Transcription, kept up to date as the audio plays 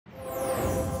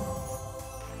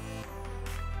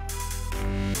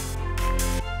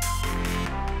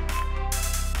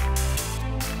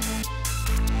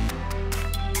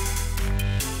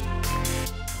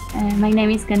My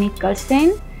name is Ganit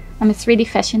Goldstein. I'm a 3D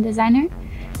fashion designer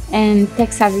and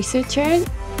textile researcher.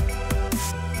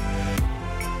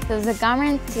 So the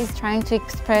garment is trying to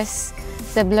express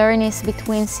the blurriness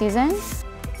between seasons.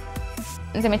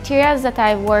 The materials that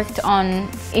I worked on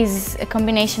is a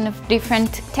combination of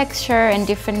different texture and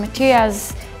different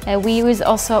materials. We use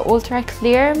also ultra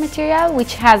clear material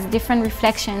which has different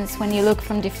reflections when you look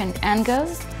from different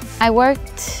angles. I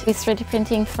worked with 3D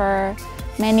printing for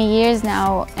many years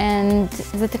now, and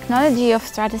the technology of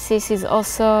Stratasys is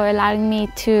also allowing me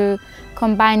to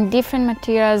combine different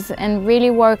materials and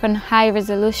really work on high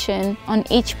resolution on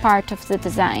each part of the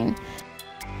design.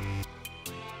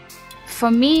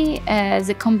 For me,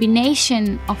 the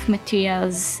combination of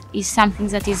materials is something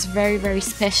that is very, very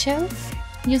special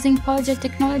using polygel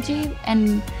technology,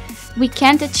 and we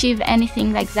can't achieve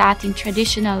anything like that in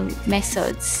traditional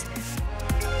methods.